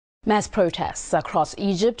Mass protests across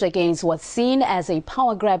Egypt against what's seen as a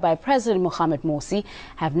power grab by President Mohamed Morsi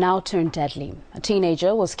have now turned deadly. A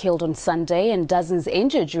teenager was killed on Sunday and dozens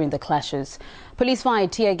injured during the clashes. Police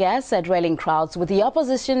fired tear gas at rallying crowds, with the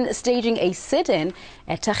opposition staging a sit-in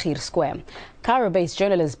at Tahrir Square. Cairo-based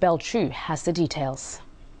journalist Bel Chu has the details.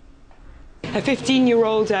 A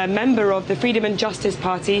 15-year-old member of the Freedom and Justice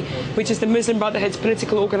Party, which is the Muslim Brotherhood's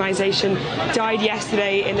political organisation, died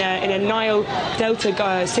yesterday in a Nile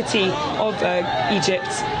Delta city of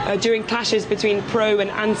Egypt during clashes between pro and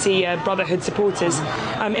anti-Brotherhood supporters.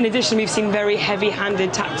 In addition, we've seen very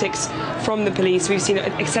heavy-handed tactics from the police. We've seen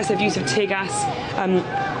excessive use of tear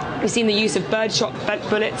gas. We've seen the use of birdshot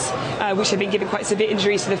bullets, which have been giving quite severe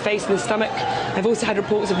injuries to the face and the stomach. I've also had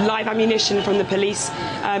reports of live ammunition from the police,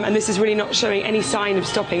 and this is really not showing any sign of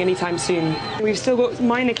stopping anytime soon. We've still got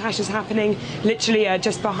minor clashes happening literally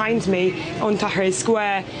just behind me on Tahrir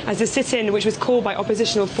Square as the sit-in, which was called by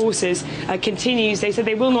oppositional forces, continues. They said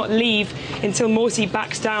they will not leave until Morsi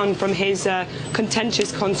backs down from his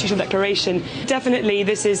contentious constitutional declaration. Definitely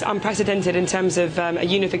this is unprecedented in terms of a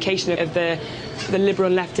unification of the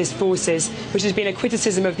liberal and leftist forces, which has been a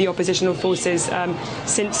criticism of the oppositional forces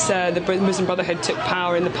since the Muslim Brotherhood took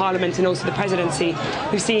power in the parliament and also the presidency.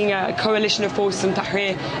 We've seen a coalition of forces on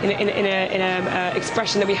Tahrir in an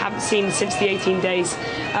expression that we haven't seen since the 18 days.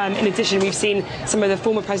 In addition, we've seen some of the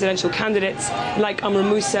former presidential candidates like Amr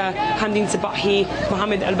Musa, Hamdin Sabahi,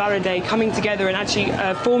 Mohamed al-Baradei coming together and actually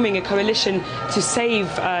forming a coalition to save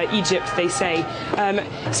Egypt, they say.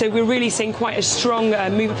 So we're really seeing quite a strong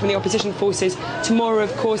movement from the opposition forces. Tomorrow,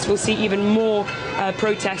 of course, we'll see even more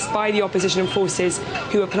protests by the opposition forces,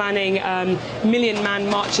 who are planning million-man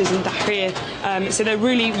marches in Tahrir. So they're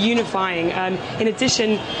really unifying. In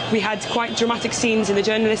addition, we had quite dramatic scenes in the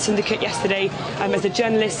journalist syndicate yesterday as the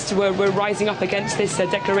journalists were rising up against this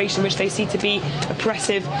declaration, which they see to be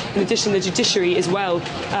oppressive. In addition, the judiciary as well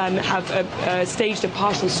have staged a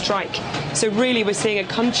partial strike. So really, we're seeing a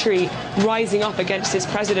country rising up against this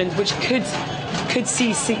president, which could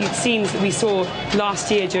see scenes that we saw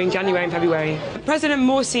last year during January and February. President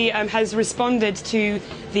Morsi has responded to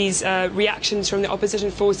these reactions from the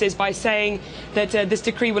opposition forces by saying that this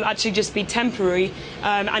decree will actually just be temporary,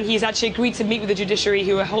 and he's actually agreed to meet with the judiciary,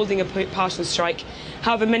 who are holding a partial strike.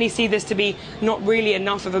 However, many see this to be not really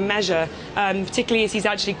enough of a measure, particularly as he's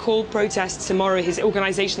actually called protests tomorrow, his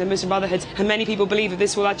organisation, the Muslim Brotherhood, and many people believe that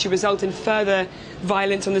this will actually result in further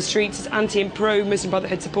violence on the streets as anti and pro-Muslim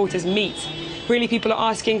Brotherhood supporters meet. Really, people are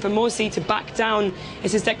asking for Morsi to back down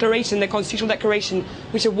as his declaration, the constitutional declaration,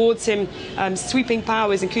 which awards him sweeping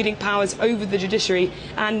powers, including powers over the judiciary,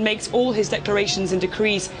 and makes all his declarations and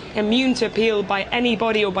decrees immune to appeal by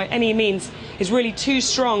anybody or by any means, is really too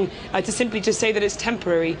strong to simply just say that it's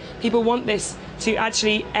temporary. People want this to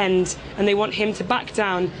actually end, and they want him to back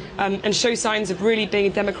down and show signs of really being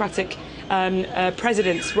a democratic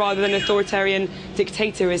president rather than an authoritarian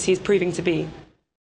dictator as he's proving to be.